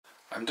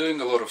I'm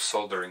doing a lot of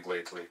soldering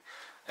lately,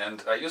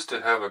 and I used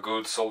to have a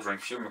good soldering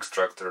fume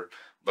extractor,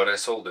 but I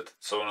sold it,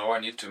 so now I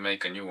need to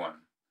make a new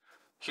one.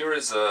 Here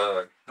is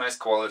a nice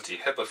quality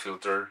HEPA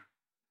filter,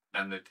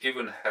 and it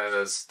even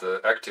has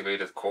the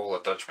activated coal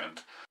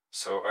attachment.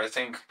 So I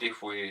think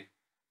if we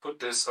put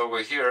this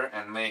over here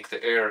and make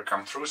the air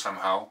come through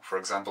somehow, for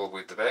example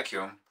with the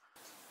vacuum.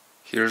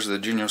 Here's the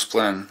genius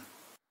plan.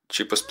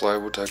 Cheapest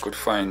plywood I could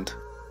find.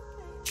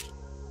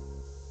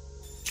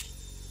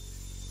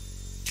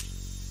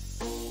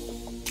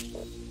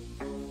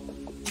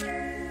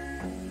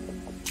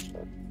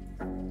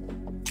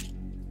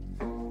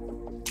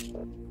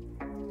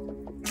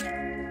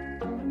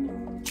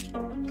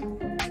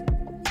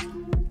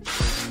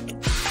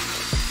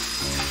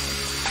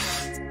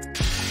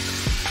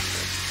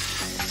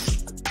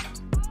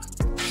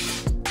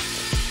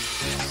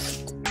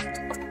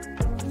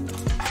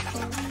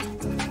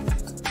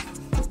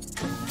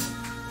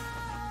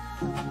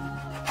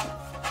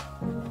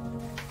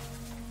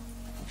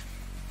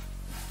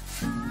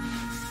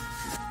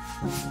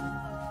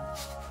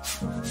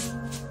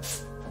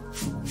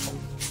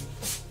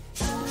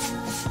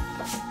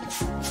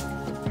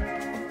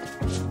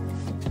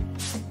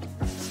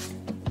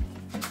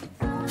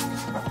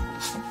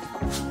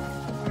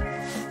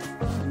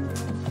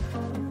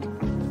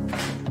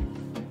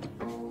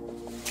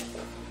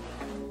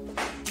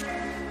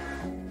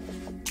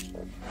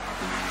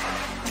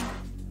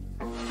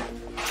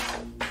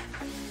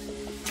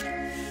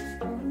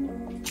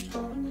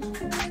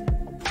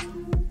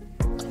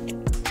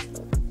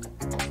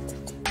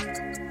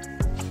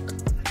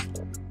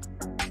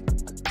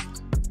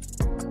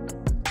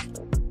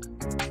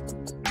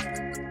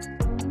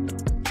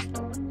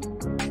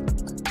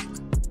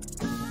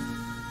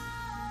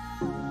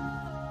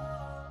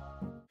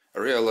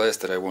 I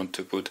realized that I want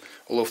to put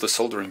all of the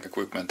soldering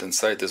equipment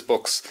inside this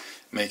box,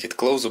 make it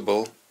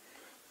closable,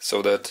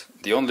 so that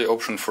the only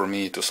option for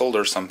me to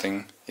solder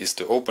something is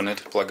to open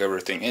it, plug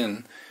everything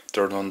in,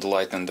 turn on the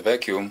light and the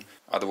vacuum,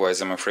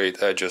 otherwise I'm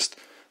afraid I just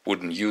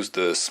wouldn't use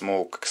the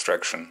smoke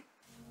extraction.